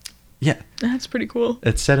 Yeah. That's pretty cool.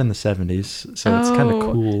 It's set in the 70s, so it's kind of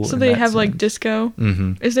cool. So they have like disco?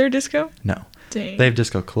 Mm-hmm. Is there disco? No. Dang. They have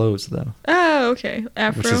disco clothes, though. Oh, okay.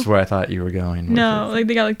 Afro? Which is where I thought you were going. No, like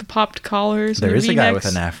they got like the popped collars. There and is V-necks. a guy with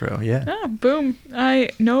an afro, yeah. Oh, boom. I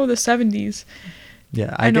know the 70s.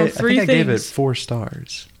 Yeah, I know three I gave it things. 4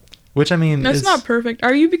 stars. Which, I mean, that's not perfect.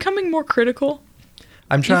 Are you becoming more critical?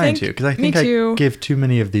 I'm trying to, because I think I give too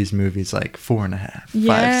many of these movies like 4.5, 5 stars.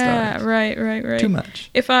 Yeah, right. Too much.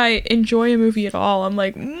 If I enjoy a movie at all, I'm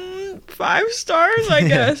like, 5 stars, I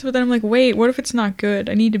guess. But then I'm like, wait, what if it's not good?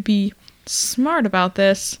 I need to be smart about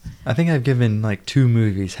this. I think I've given like 2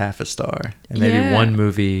 movies half a star, and maybe 1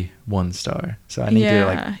 movie 1 star. So I need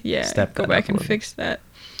to step go back and fix that.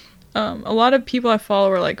 A lot of people I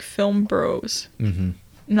follow are like film bros,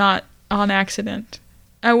 not on accident.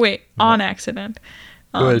 Oh wait, on accident.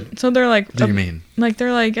 So they're like, what do you mean? Like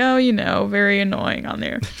they're like, oh, very annoying on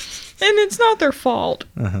there, and it's not their fault.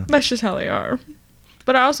 That's just how they are.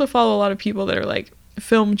 But I also follow a lot of people that are like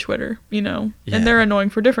film Twitter, and they're annoying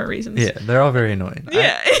for different reasons. Yeah, they're all very annoying.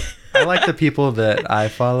 Yeah. I like the people that I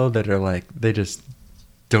follow that are like, they just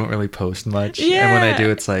don't really post much. Yeah. And when they do,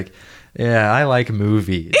 it's like, yeah, I like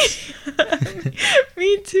movies.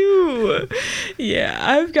 Me too. Yeah,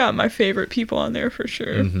 I've got my favorite people on there for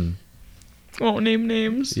sure. Won't name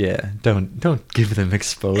names. Yeah, don't give them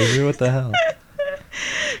exposure. What the hell?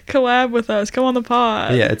 Collab with us. Come on the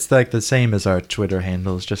pod. Yeah, it's like the same as our Twitter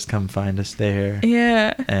handles. Just come find us there.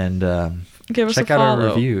 Yeah. And give us check out our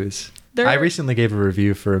reviews. I recently gave a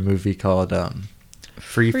review for a movie called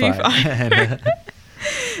Free Fire. And,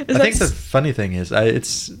 I think the funny thing is,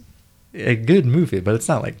 it's a good movie, but it's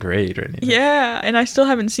not like great or anything. Yeah, and I still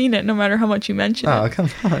haven't seen it, no matter how much you mention it. Oh, come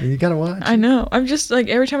on, you gotta watch. I know. I'm just like,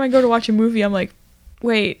 every time I go to watch a movie, I'm like,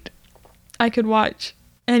 wait, I could watch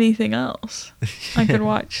anything else. I could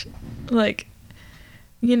watch like,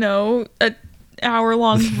 a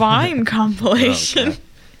hour-long Vine compilation.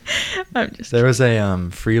 I'm just there was a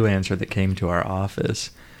freelancer that came to our office,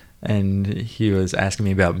 and he was asking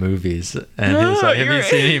me about movies, and he was like, have you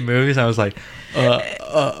seen any movies? I was like,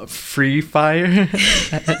 Free Fire.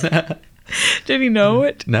 Did he know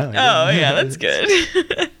it? No. Oh yeah, that's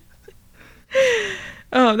good.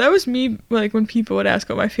 Oh, that was me, like when people would ask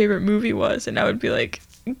what my favorite movie was, and I would be like,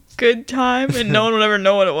 Good Time, and no one would ever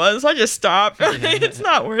know what it was. So I just stopped. It's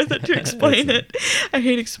not worth it to explain it. I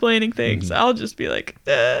hate explaining things. I'll just be like,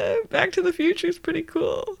 Back to the Future is pretty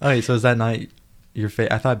cool. Okay, so is that not your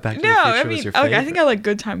favorite? I thought Back to the Future was your favorite. Okay, I think I like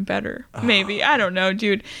Good Time better. Maybe. I don't know,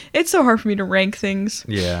 dude. It's so hard for me to rank things.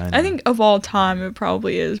 Yeah, I think of all time, it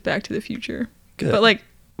probably is Back to the Future. Good. But like,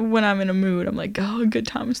 when I'm in a mood, I'm like, Good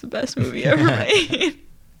Time is the best movie ever made.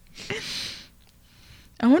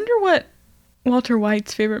 I wonder what Walter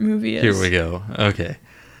White's favorite movie is. Here we go. Okay.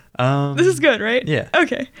 This is good, right? Yeah.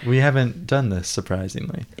 Okay. We haven't done this,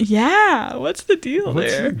 surprisingly. Yeah. What's the deal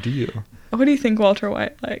What's there? the deal? What do you think Walter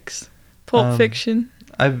White likes? Pulp Fiction?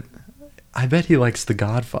 I bet he likes The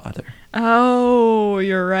Godfather. Oh,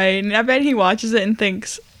 you're right. And I bet he watches it and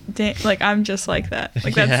thinks, dang, like, I'm just like that.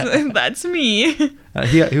 Like, that's me.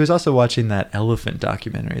 He was also watching that elephant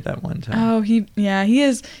documentary that one time. Oh, he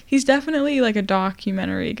is. He's definitely like a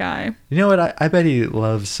documentary guy. You know what? I bet he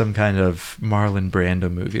loves some kind of Marlon Brando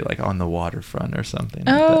movie, like On the Waterfront or something.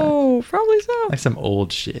 Oh, like that. probably so. Like some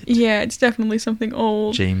old shit. Yeah, it's definitely something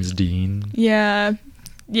old. James Dean. Yeah.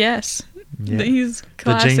 Yes. Yeah. He's The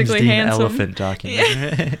classically James Dean handsome. elephant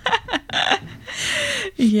documentary.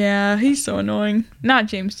 Yeah, he's so annoying. Not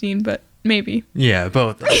James Dean, but maybe. Yeah,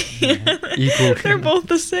 both. Yeah. Equal. They're both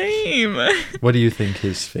the same. What do you think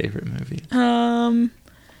his favorite movie is?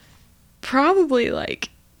 Probably like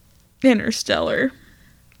Interstellar.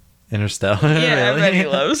 Interstellar? Yeah, Really? I bet he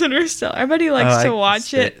loves Interstellar. I bet he likes to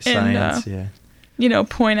watch it science, and yeah.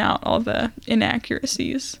 Point out all the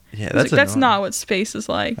inaccuracies. Yeah, That's that's not what space is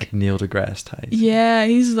like. Like Neil deGrasse Tyson. Yeah,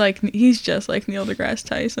 he's just like Neil deGrasse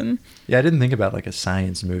Tyson. Yeah, I didn't think about like a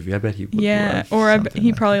science movie. I bet he would. Yeah, love or something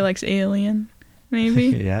he like probably that. likes Alien, maybe.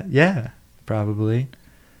 Yeah, probably.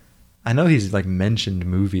 I know he's like mentioned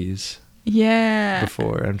movies Yeah.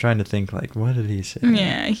 before. I'm trying to think like, what did he say?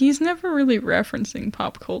 Yeah, he's never really referencing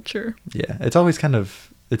pop culture. Yeah, it's always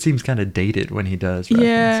it seems kind of dated when he does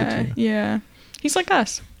reference it too. Yeah. He's like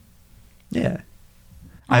us. Yeah.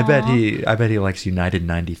 I bet he likes United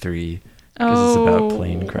 93 because it's about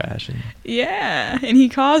plane crashing. Yeah, and he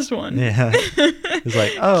caused one. Yeah. It's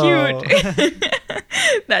like, oh. Cute.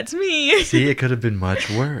 That's me. See, it could have been much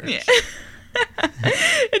worse. Yeah.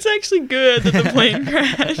 It's actually good that the plane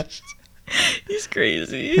crashed. He's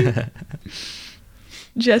crazy.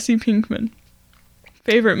 Jesse Pinkman.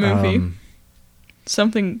 Favorite movie?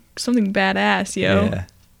 Something badass, yo. Yeah.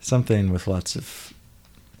 Something with lots of...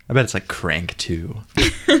 I bet it's like Crank 2.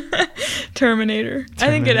 Terminator. I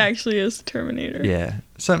think it actually is Terminator. Yeah.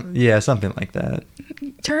 Something like that.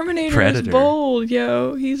 Terminator Predator. is bold,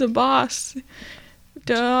 yo. He's a boss.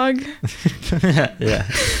 Dog. Yeah.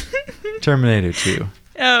 Terminator 2.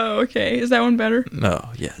 Oh, okay. Is that one better? No,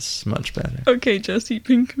 yes. Much better. Okay, Jesse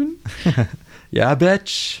Pinkman. Yeah,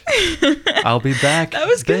 bitch. I'll be back. That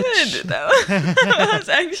was bitch. good. That was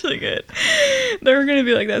actually good. They were gonna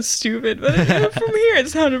be like, that's stupid, but from here it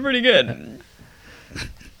sounded pretty good.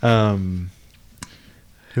 Who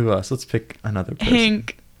else? Let's pick another person.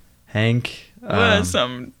 Hank. Hank.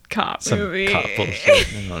 Some cop Some movie. cop bullshit.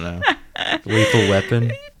 I don't know. Lethal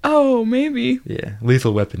Weapon. Oh, maybe. Yeah.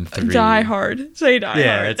 Lethal Weapon 3. Die Hard. Say Die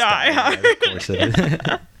Yeah, Hard. it's Die Hard. Of course it is.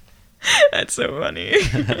 That's so funny.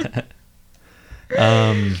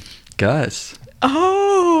 Gus.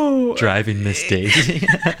 Oh. Driving Miss Daisy.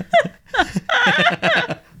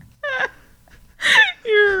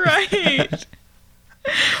 You're right.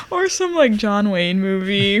 Or some like John Wayne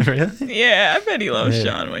movie. Really? Yeah, I bet he loves Yeah.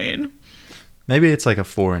 John Wayne. Maybe it's like a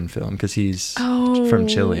foreign film because he's from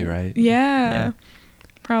Chile, right? Yeah.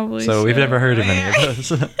 Probably. So we've never heard of any of those.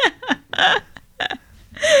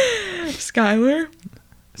 Skylar.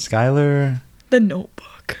 Skylar. The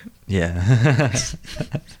Notebook. Yeah.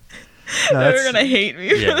 No, They're gonna hate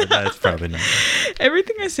me. Yeah, that's probably not.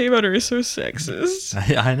 Everything I say about her is so sexist.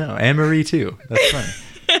 I know. Anne Marie too. That's funny.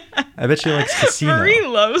 I bet she likes Casino. Marie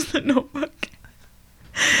loves The Notebook.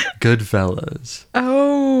 Goodfellas.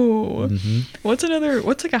 Oh. Mm-hmm. What's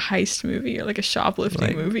like a heist movie or like a shoplifting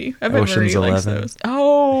Like movie? I bet Ocean's Marie likes 11. those.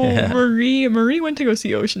 Oh, Yeah. Marie went to go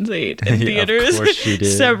see Ocean's 8 in Yeah, theaters of course she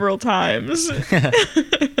did. several times.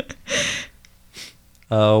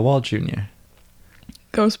 Walt Jr.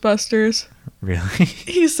 Ghostbusters. Really?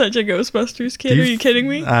 He's such a Ghostbusters kid. Are you kidding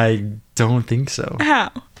me? I don't think so.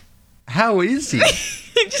 How? How is he?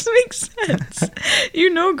 It just makes sense. You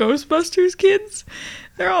know Ghostbusters kids?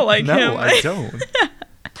 They're all like him. No, I don't.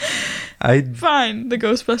 I Fine, the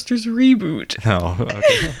Ghostbusters reboot. no.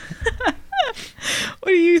 Okay. What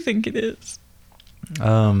do you think it is?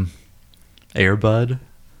 Airbud.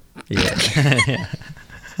 Yeah.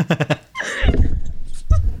 Yeah.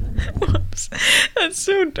 Whoops. That's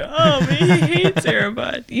so dumb. He hates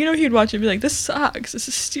Airbud. You know he'd watch it and be like, this sucks. This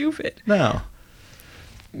is stupid. No.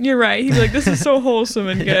 You're right. He'd be like, this is so wholesome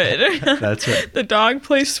and good. That's right. The dog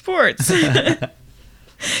plays sports. He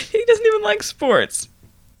doesn't even like sports.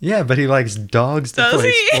 Yeah, but he likes dogs to Does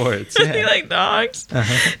play he? sports. Does Yeah. he like dogs?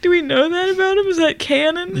 Uh-huh. Do we know that about him? Is that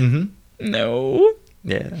canon? Mm-hmm. No.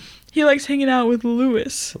 Yeah. He likes hanging out with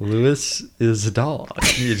Lewis. Lewis is a dog.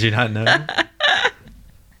 Did you not know?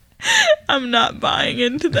 I'm not buying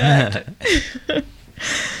into that.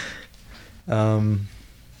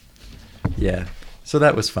 Yeah. So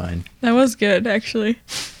that was fine. That was good, actually.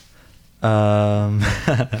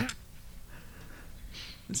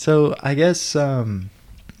 So I guess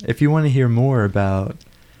if you want to hear more about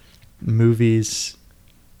movies,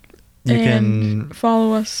 you can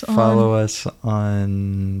follow us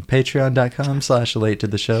on patreon.com/late to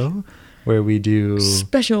the show, where we do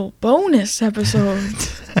special bonus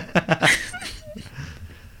episodes.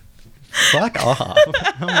 Fuck off.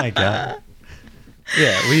 Oh my god.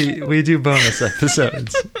 Yeah, we do bonus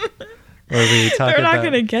episodes where we talk They're not about...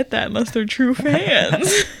 gonna get that unless they're true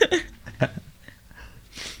fans.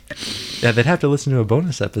 Yeah, they'd have to listen to a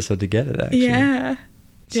bonus episode to get it, actually. Yeah.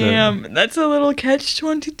 Damn, that's a little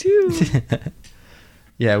catch-22.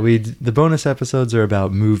 Yeah, the bonus episodes are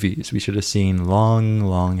about movies we should have seen long,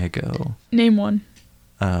 long ago. Name one.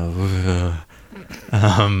 Ghostbusters.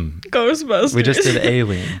 We just did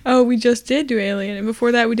Alien. Oh, we just did do Alien, and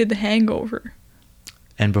before that we did The Hangover.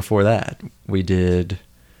 And before that, we did...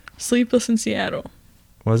 Sleepless in Seattle.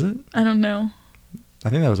 Was it? I don't know. I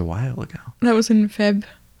think that was a while ago. That was in Feb.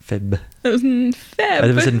 Feb. That was in Feb.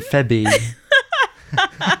 It was in Febby.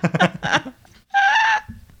 I'm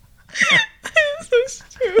so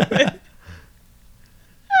stupid.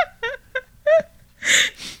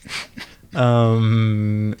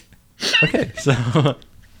 Okay, so...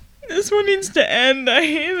 This one needs to end. I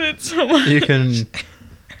hate it so much. You can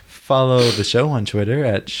follow the show on Twitter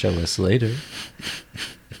at ShowUsLater.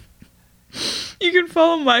 You can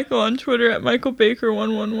follow Michael on Twitter at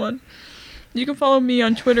MichaelBaker111. You can follow me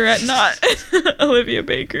on Twitter at not Olivia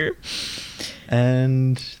Baker.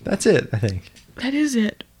 And that's it, I think. That is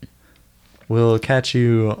it. We'll catch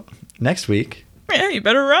you next week. Yeah, you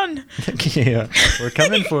better run. Yeah, we're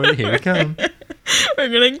coming for you. Here we come. We're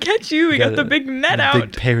gonna catch you. We got the big net out.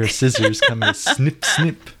 Big pair of scissors coming. Snip,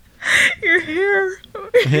 snip. Your hair.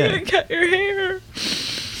 We're gonna cut your hair.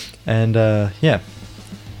 And yeah.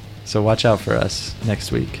 So watch out for us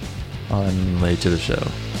next week on Late to the Show.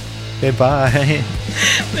 Okay, bye.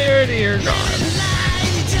 They already are gone.